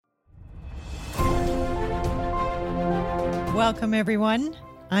Welcome, everyone.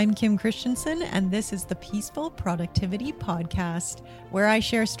 I'm Kim Christensen, and this is the Peaceful Productivity Podcast, where I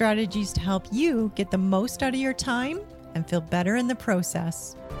share strategies to help you get the most out of your time and feel better in the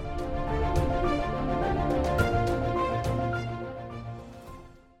process.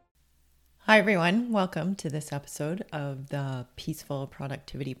 Hi, everyone. Welcome to this episode of the Peaceful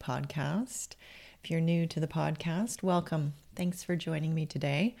Productivity Podcast. If you're new to the podcast, welcome. Thanks for joining me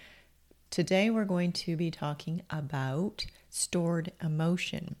today. Today, we're going to be talking about stored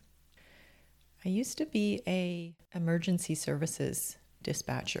emotion. I used to be an emergency services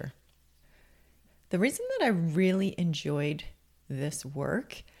dispatcher. The reason that I really enjoyed this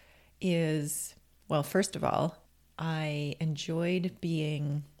work is, well, first of all, I enjoyed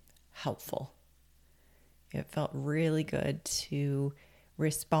being helpful. It felt really good to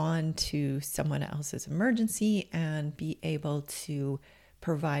respond to someone else's emergency and be able to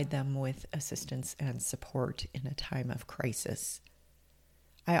provide them with assistance and support in a time of crisis.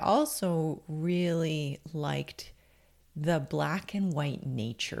 I also really liked the black and white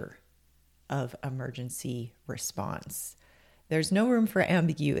nature of emergency response. There's no room for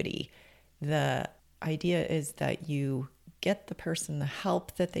ambiguity. The idea is that you get the person the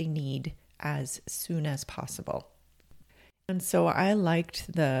help that they need as soon as possible. And so I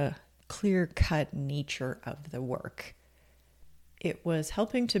liked the clear-cut nature of the work. It was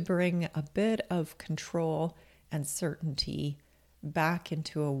helping to bring a bit of control and certainty back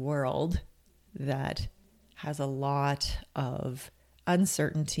into a world that has a lot of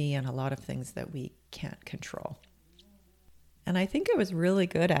uncertainty and a lot of things that we can't control. And I think I was really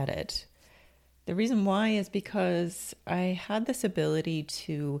good at it. The reason why is because I had this ability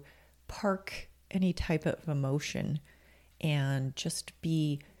to park any type of emotion and just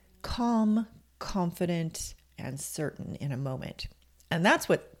be calm, confident, and certain in a moment. And that's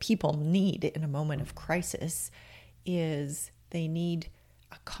what people need in a moment of crisis, is they need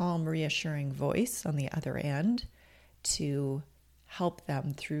a calm, reassuring voice on the other end to help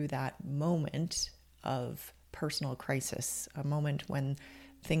them through that moment of personal crisis, a moment when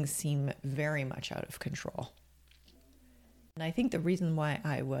things seem very much out of control. And I think the reason why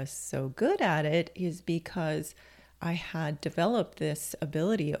I was so good at it is because I had developed this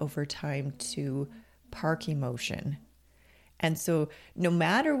ability over time to park emotion. And so no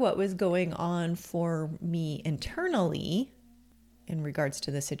matter what was going on for me internally in regards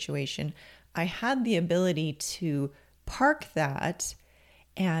to the situation, I had the ability to park that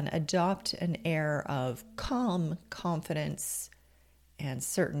and adopt an air of calm, confidence, and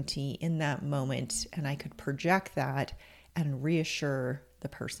certainty in that moment. And I could project that and reassure the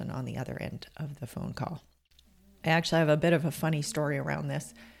person on the other end of the phone call. I actually have a bit of a funny story around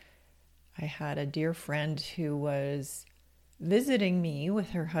this. I had a dear friend who was visiting me with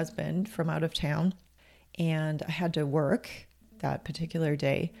her husband from out of town, and I had to work that particular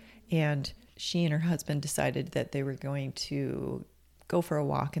day, and she and her husband decided that they were going to go for a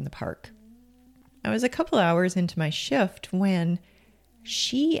walk in the park. I was a couple hours into my shift when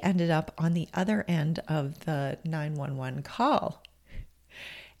she ended up on the other end of the 911 call,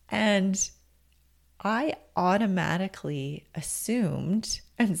 and I automatically assumed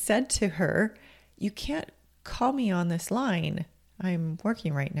and said to her, "You can't call me on this line. I'm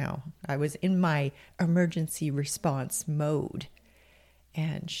working right now." I was in my emergency response mode.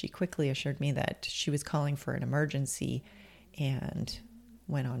 And she quickly assured me that she was calling for an emergency and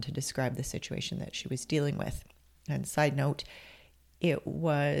went on to describe the situation that she was dealing with. And side note, it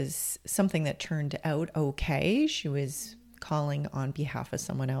was something that turned out okay. She was calling on behalf of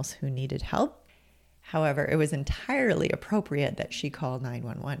someone else who needed help. However, it was entirely appropriate that she call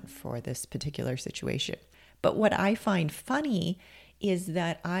 911 for this particular situation. But what I find funny is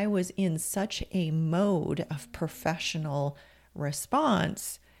that I was in such a mode of professional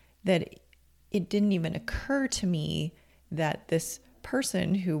response that it didn't even occur to me that this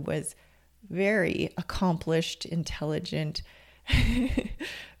person who was very accomplished, intelligent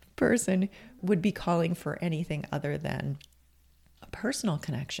person would be calling for anything other than a personal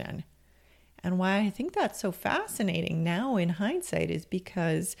connection. And why I think that's so fascinating now in hindsight is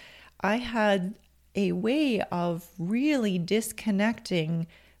because I had a way of really disconnecting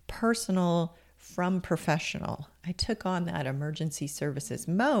personal from professional. I took on that emergency services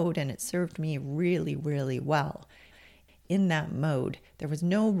mode, and it served me really, really well. In that mode, there was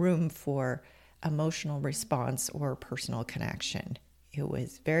no room for emotional response or personal connection. It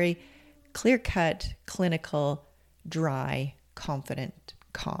was very clear-cut, clinical, dry, confident,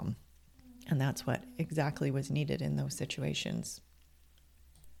 calm. And that's what exactly was needed in those situations.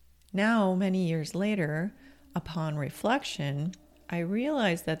 Now, many years later, upon reflection, I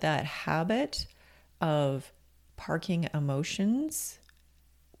realized that habit of parking emotions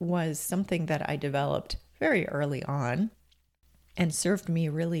was something that I developed very early on and served me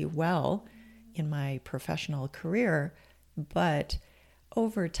really well in my professional career. But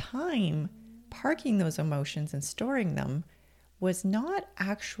over time, parking those emotions and storing them was not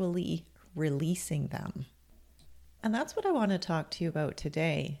actually releasing them. And that's what I want to talk to you about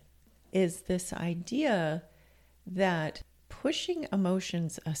today, is this idea that pushing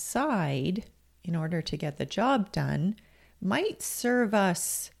emotions aside in order to get the job done might serve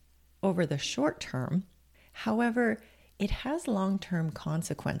us over the short term. However, it has long-term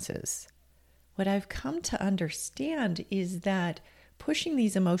consequences. What I've come to understand is that pushing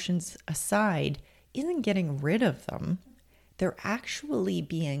these emotions aside isn't getting rid of them. They're actually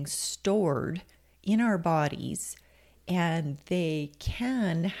being stored in our bodies, and they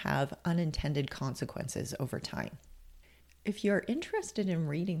can have unintended consequences over time. If you're interested in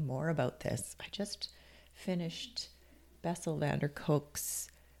reading more about this, I just finished Bessel van der Kolk's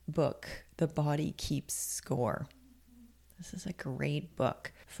book, The Body Keeps Score. This is a great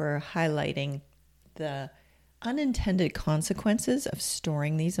book for highlighting the unintended consequences of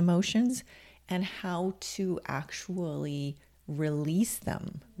storing these emotions and how to actually release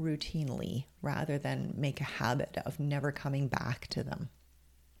them routinely rather than make a habit of never coming back to them.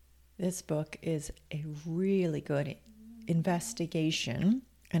 This book is a really good investigation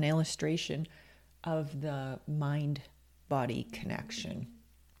and illustration of the mind-body connection.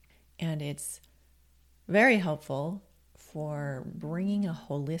 And it's very helpful for bringing a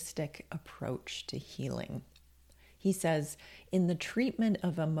holistic approach to healing. He says, in the treatment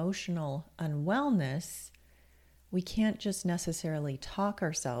of emotional unwellness, we can't just necessarily talk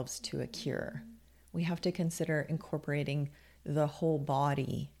ourselves to a cure. We have to consider incorporating the whole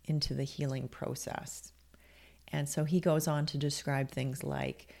body into the healing process. And so he goes on to describe things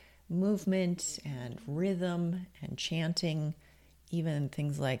like movement and rhythm and chanting, even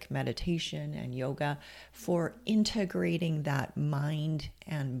things like meditation and yoga, for integrating that mind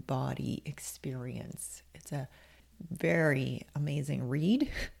and body experience. It's a very amazing read.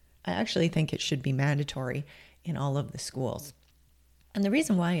 I actually think it should be mandatory in all of the schools. And the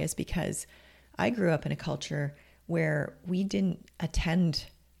reason why is because I grew up in a culture where we didn't attend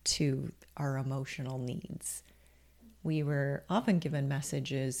to our emotional needs. We were often given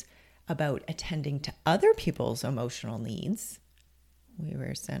messages about attending to other people's emotional needs. We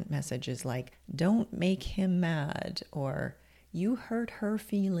were sent messages like, don't make him mad, or you hurt her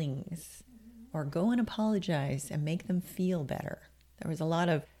feelings, or go and apologize and make them feel better. There was a lot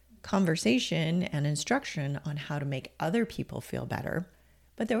of conversation and instruction on how to make other people feel better,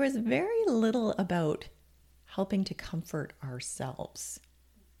 but there was very little about helping to comfort ourselves.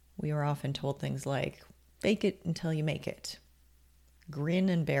 We were often told things like, fake it until you make it, grin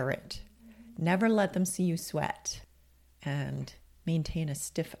and bear it, never let them see you sweat, and maintain a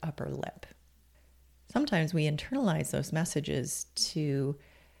stiff upper lip. Sometimes we internalize those messages to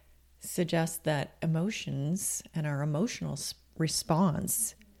suggest that emotions and our emotional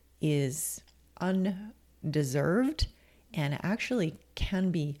response is undeserved and actually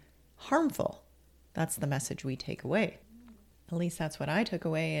can be harmful. That's the message we take away. At least that's what I took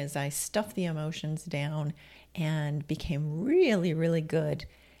away, is I stuffed the emotions down and became really, really good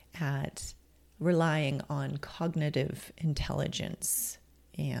at relying on cognitive intelligence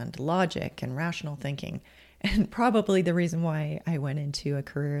and logic and rational thinking. And probably the reason why I went into a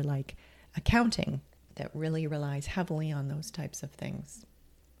career like accounting that really relies heavily on those types of things.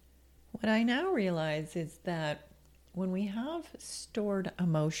 What I now realize is that when we have stored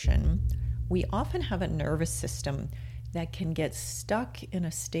emotion, we often have a nervous system that can get stuck in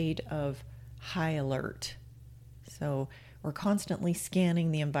a state of high alert. So we're constantly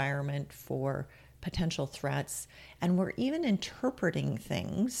scanning the environment for potential threats, and we're even interpreting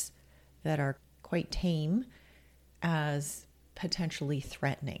things that are quite tame as potentially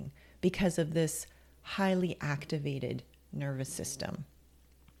threatening because of this highly activated nervous system.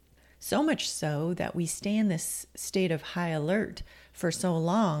 So much so that we stay in this state of high alert for so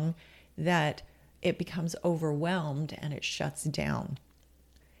long that it becomes overwhelmed and it shuts down.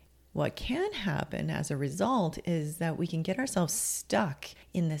 What can happen as a result is that we can get ourselves stuck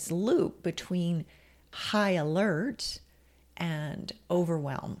in this loop between high alert and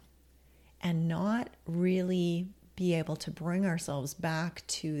overwhelm, and not really be able to bring ourselves back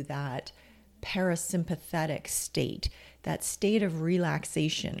to that parasympathetic state, that state of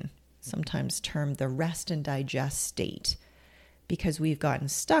relaxation, sometimes termed the rest and digest state, because we've gotten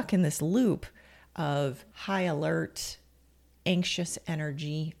stuck in this loop of high alert, anxious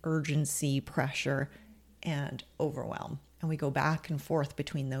energy, urgency, pressure, and overwhelm. And we go back and forth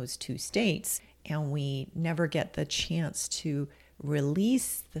between those two states, and we never get the chance to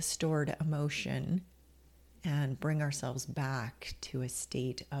release the stored emotion and bring ourselves back to a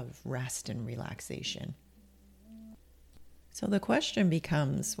state of rest and relaxation. So the question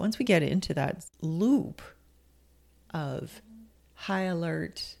becomes, once we get into that loop of high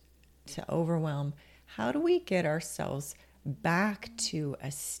alert to overwhelm, how do we get ourselves back to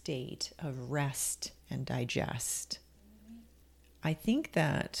a state of rest and digest? I think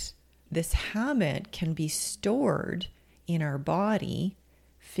that this habit can be stored in our body,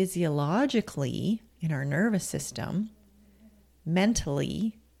 physiologically in our nervous system,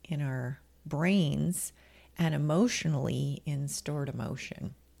 mentally in our brains, and emotionally in stored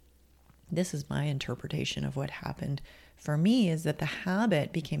emotion. This is my interpretation of what happened for me, is that the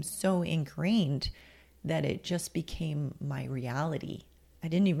habit became so ingrained that it just became my reality. I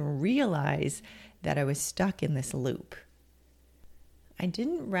didn't even realize that I was stuck in this loop. I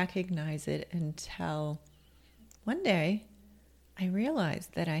didn't recognize it until one day I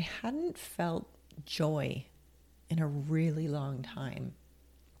realized that I hadn't felt joy in a really long time.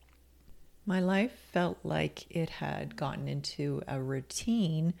 My life felt like it had gotten into a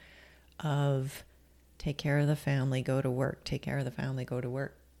routine of take care of the family, go to work, take care of the family, go to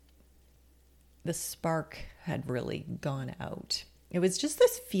work. The spark had really gone out. It was just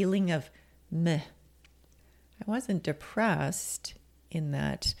this feeling of meh. I wasn't depressed in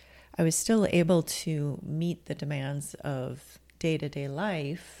that I was still able to meet the demands of day-to-day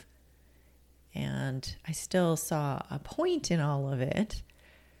life, and I still saw a point in all of it.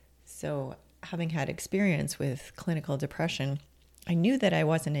 So having had experience with clinical depression, I knew that I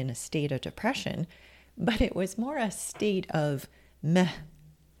wasn't in a state of depression, but it was more a state of meh.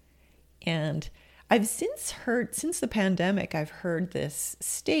 And I've since the pandemic, I've heard this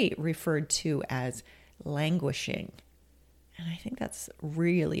state referred to as languishing. And I think that's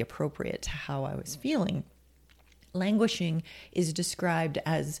really appropriate to how I was feeling. Languishing is described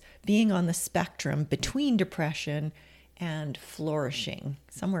as being on the spectrum between depression and flourishing,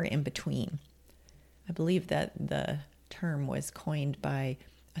 somewhere in between. I believe that the term was coined by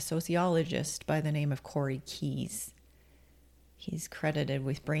a sociologist by the name of Corey Keyes. He's credited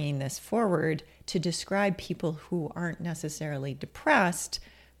with bringing this forward to describe people who aren't necessarily depressed,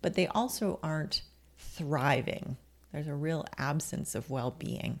 but they also aren't thriving. There's a real absence of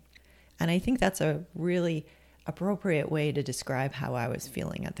well-being. And I think that's a really appropriate way to describe how I was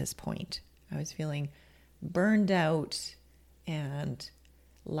feeling at this point. I was feeling burned out and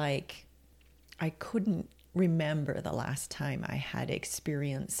like I couldn't remember the last time I had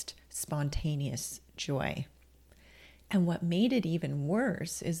experienced spontaneous joy. And what made it even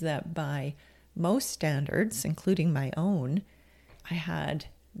worse is that by most standards, including my own, I had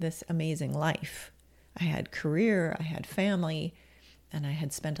this amazing life. I had career, I had family, and I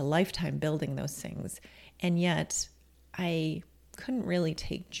had spent a lifetime building those things. And yet I couldn't really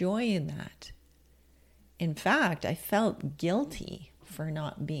take joy in that. In fact, I felt guilty for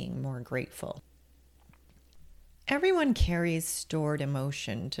not being more grateful. Everyone carries stored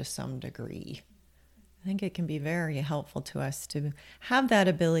emotion to some degree. I think it can be very helpful to us to have that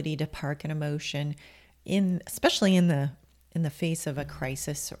ability to park an emotion especially in the face of a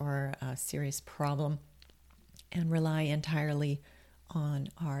crisis or a serious problem, and rely entirely on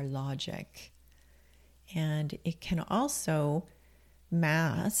our logic. And it can also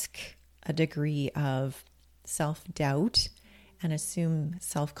mask a degree of self-doubt and assume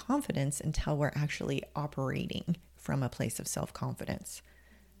self-confidence until we're actually operating from a place of self-confidence.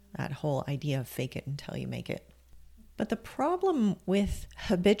 That whole idea of fake it until you make it. But the problem with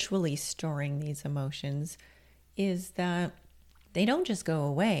habitually storing these emotions is that they don't just go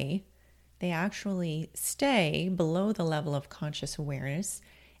away. They actually stay below the level of conscious awareness,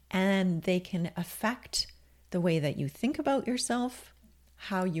 and they can affect the way that you think about yourself,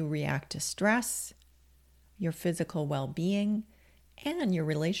 how you react to stress, your physical well-being, and your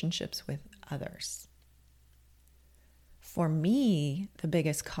relationships with others. For me, the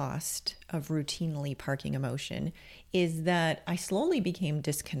biggest cost of routinely parking emotion is that I slowly became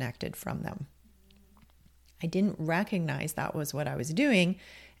disconnected from them. I didn't recognize that was what I was doing,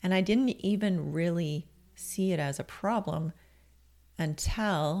 and I didn't even really see it as a problem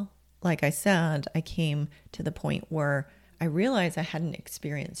until, like I said, I came to the point where I realized I hadn't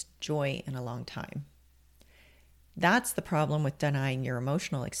experienced joy in a long time. That's the problem with denying your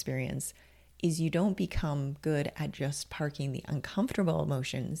emotional experience, is you don't become good at just parking the uncomfortable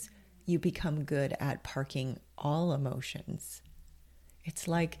emotions. You become good at parking all emotions. It's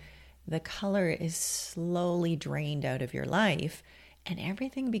like the color is slowly drained out of your life and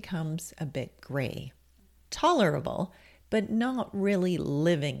everything becomes a bit gray. Tolerable, but not really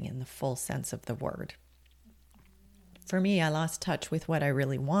living in the full sense of the word. For me, I lost touch with what I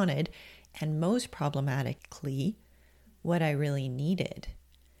really wanted, and most problematically, what I really needed.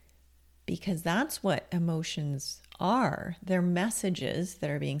 Because that's what emotions are. They're messages that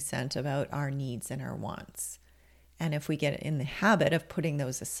are being sent about our needs and our wants. And if we get in the habit of putting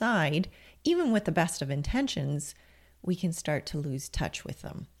those aside, even with the best of intentions, we can start to lose touch with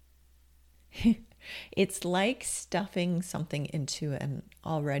them. It's like stuffing something into an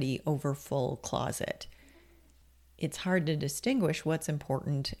already overfull closet. It's hard to distinguish what's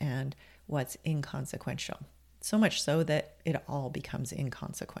important and what's inconsequential. So much so that it all becomes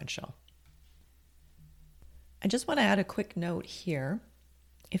inconsequential. I just want to add a quick note here.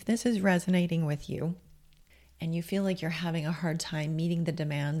 If this is resonating with you and you feel like you're having a hard time meeting the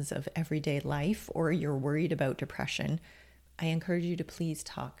demands of everyday life, or you're worried about depression, I encourage you to please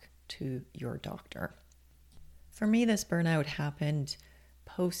talk to your doctor. For me, this burnout happened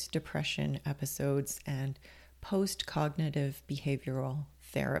post-depression episodes and post-cognitive behavioral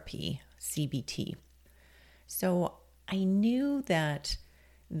therapy, CBT. So I knew that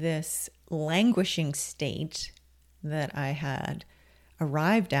this languishing state that I had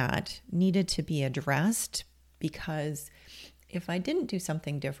arrived at needed to be addressed, because if I didn't do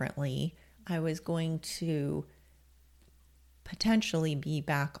something differently, I was going to potentially be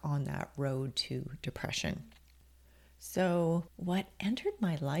back on that road to depression. So what entered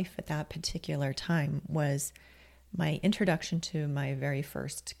my life at that particular time was my introduction to my very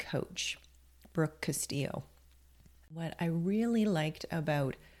first coach, Brooke Castillo. What I really liked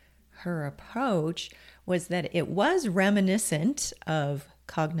about her approach was that it was reminiscent of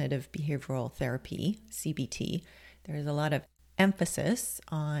cognitive behavioral therapy, CBT. There's a lot of emphasis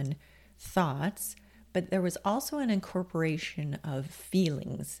on thoughts, but there was also an incorporation of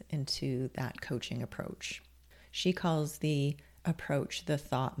feelings into that coaching approach. She calls the approach the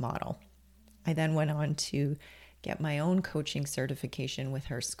thought model. I then went on to get my own coaching certification with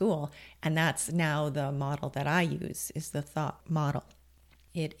her school, and that's now the model that I use, is the thought model.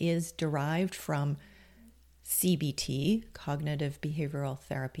 It is derived from CBT, cognitive behavioral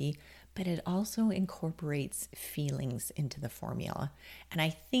therapy, but it also incorporates feelings into the formula. And I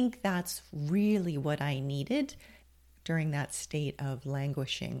think that's really what I needed during that state of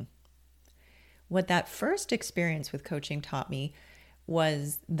languishing. What that first experience with coaching taught me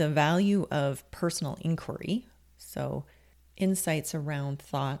was the value of personal inquiry. So insights around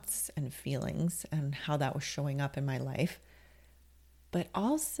thoughts and feelings and how that was showing up in my life, but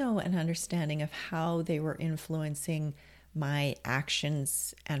also an understanding of how they were influencing my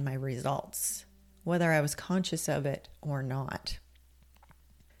actions and my results, whether I was conscious of it or not.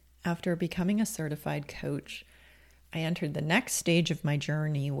 After becoming a certified coach, I entered the next stage of my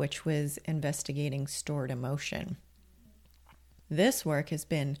journey, which was investigating stored emotion. This work has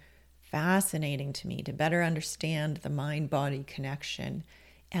been fascinating to me to better understand the mind-body connection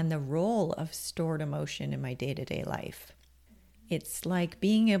and the role of stored emotion in my day-to-day life. It's like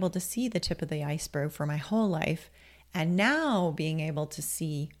being able to see the tip of the iceberg for my whole life, and now being able to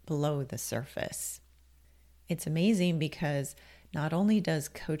see below the surface. It's amazing because not only does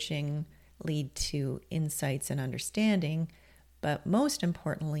coaching lead to insights and understanding, but most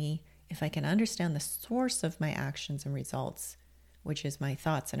importantly, if I can understand the source of my actions and results, which is my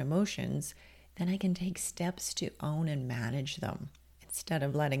thoughts and emotions, then I can take steps to own and manage them instead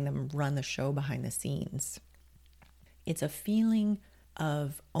of letting them run the show behind the scenes. It's a feeling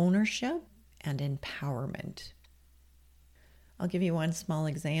of ownership and empowerment. I'll give you one small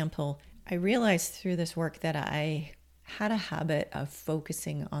example. I realized through this work that I had a habit of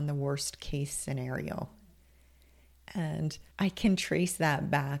focusing on the worst case scenario. And I can trace that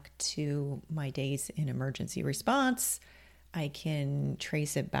back to my days in emergency response. I can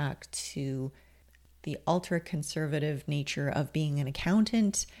trace it back to the ultra-conservative nature of being an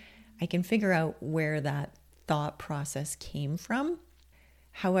accountant. I can figure out where that thought process came from.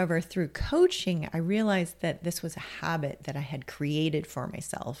 However, through coaching, I realized that this was a habit that I had created for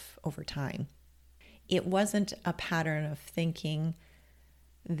myself over time. It wasn't a pattern of thinking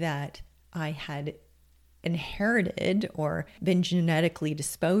that I had inherited or been genetically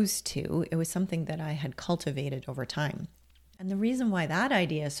disposed to. It was something that I had cultivated over time. And the reason why that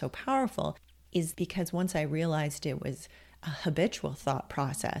idea is so powerful is because once I realized it was a habitual thought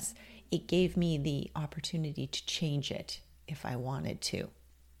process, it gave me the opportunity to change it if I wanted to.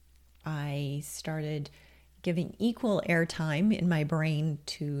 I started giving equal airtime in my brain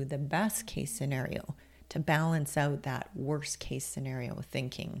to the best case scenario to balance out that worst case scenario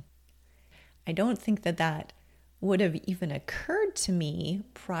thinking. I don't think that would have even occurred to me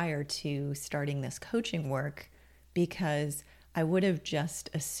prior to starting this coaching work, because I would have just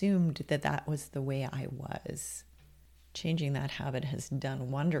assumed that that was the way I was. Changing that habit has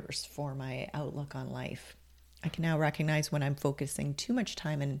done wonders for my outlook on life. I can now recognize when I'm focusing too much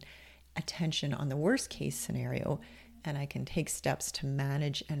time and attention on the worst case scenario, and I can take steps to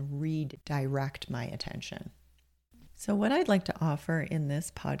manage and redirect my attention. So what I'd like to offer in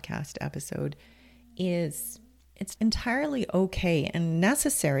this podcast episode is it's entirely okay and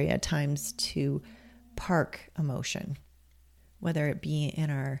necessary at times to park emotion, whether it be in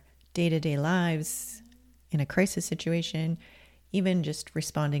our day-to-day lives, in a crisis situation, even just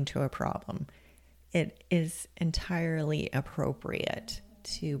responding to a problem. It is entirely appropriate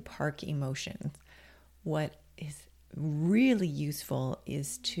to park emotions. What is really useful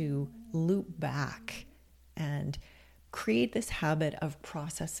is to loop back and create this habit of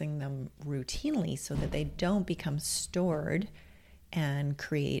processing them routinely so that they don't become stored and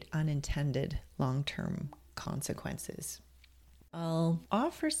create unintended long-term consequences. I'll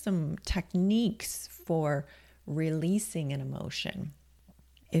offer some techniques for releasing an emotion.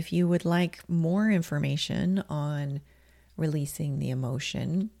 If you would like more information on releasing the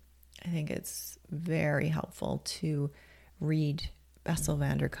emotion, I think it's very helpful to read Bessel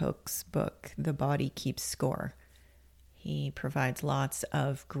van der Kolk's book, The Body Keeps Score. He provides lots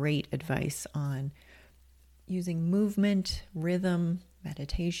of great advice on using movement, rhythm,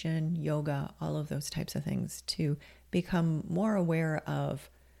 meditation, yoga, all of those types of things to become more aware of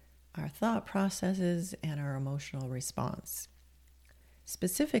our thought processes and our emotional response.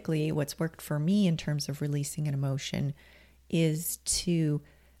 Specifically, what's worked for me in terms of releasing an emotion is to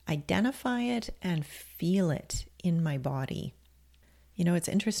identify it and feel it in my body. You know, it's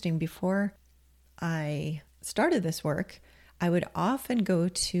interesting. Before I started this work, I would often go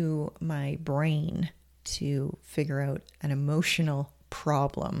to my brain to figure out an emotional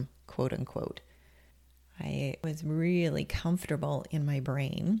problem, quote unquote. I was really comfortable in my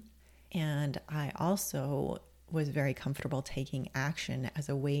brain, and I also was very comfortable taking action as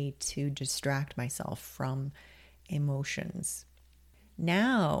a way to distract myself from emotions.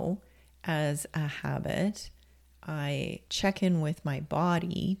 Now, as a habit, I check in with my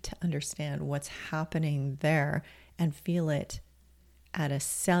body to understand what's happening there and feel it at a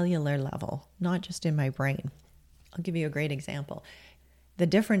cellular level, not just in my brain. I'll give you a great example. The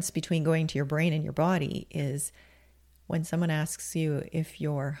difference between going to your brain and your body is when someone asks you if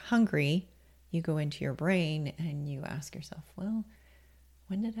you're hungry, you go into your brain and you ask yourself, well,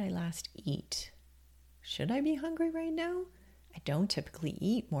 when did I last eat? Should I be hungry right now? I don't typically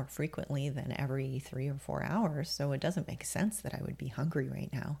eat more frequently than every 3 or 4 hours, so it doesn't make sense that I would be hungry right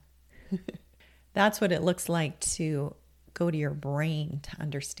now. That's what it looks like to go to your brain to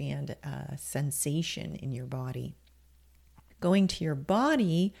understand a sensation in your body. Going to your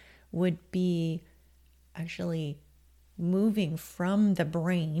body would be actually moving from the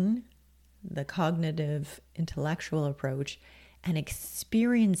brain, the cognitive intellectual approach, and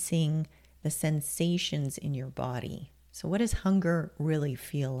experiencing the sensations in your body. So what does hunger really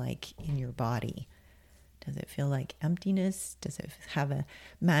feel like in your body? Does it feel like emptiness? Does it have a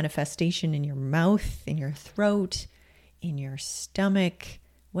manifestation in your mouth, in your throat, in your stomach?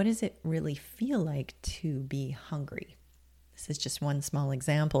 What does it really feel like to be hungry? This is just one small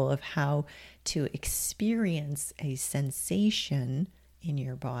example of how to experience a sensation in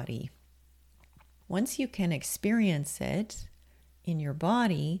your body. Once you can experience it in your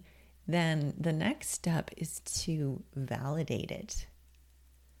body, then the next step is to validate it.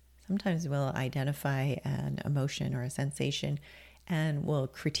 Sometimes we'll identify an emotion or a sensation and we'll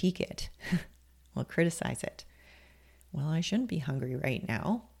critique it. We'll criticize it. Well, I shouldn't be hungry right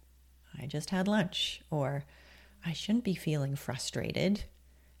now. I just had lunch. Or I shouldn't be feeling frustrated.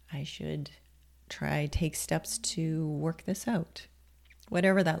 I should take steps to work this out.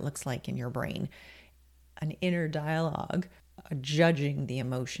 Whatever that looks like in your brain, an inner dialogue judging the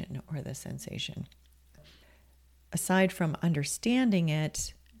emotion or the sensation. Aside from understanding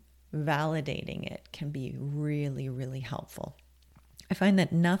it, validating it can be really, really helpful. I find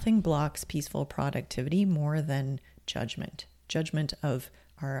that nothing blocks peaceful productivity more than judgment of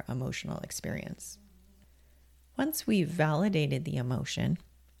our emotional experience. Once we've validated the emotion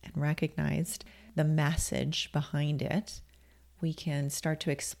and recognized the message behind it, we can start to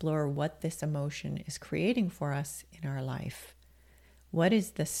explore what this emotion is creating for us in our life. What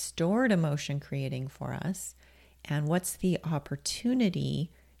is the stored emotion creating for us? And what's the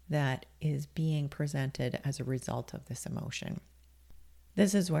opportunity that is being presented as a result of this emotion?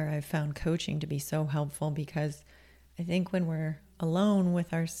 This is where I've found coaching to be so helpful, because I think when we're alone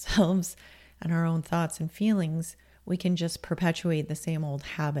with ourselves and our own thoughts and feelings, we can just perpetuate the same old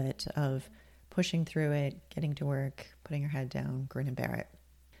habit of pushing through it, getting to work, putting your head down, grin and bear it.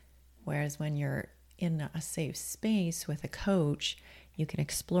 Whereas when you're in a safe space with a coach, you can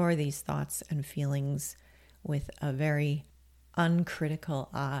explore these thoughts and feelings with a very uncritical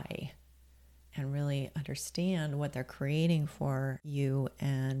eye and really understand what they're creating for you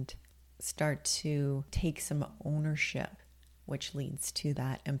and start to take some ownership, which leads to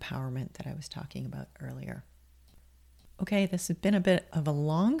that empowerment that I was talking about earlier. Okay, this has been a bit of a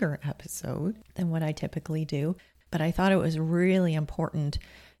longer episode than what I typically do, but I thought it was really important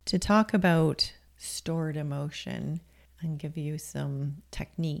to talk about stored emotion and give you some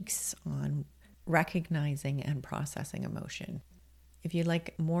techniques on recognizing and processing emotion. If you'd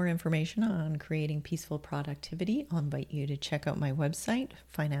like more information on creating peaceful productivity, I'll invite you to check out my website,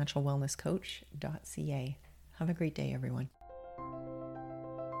 financialwellnesscoach.ca. Have a great day, everyone.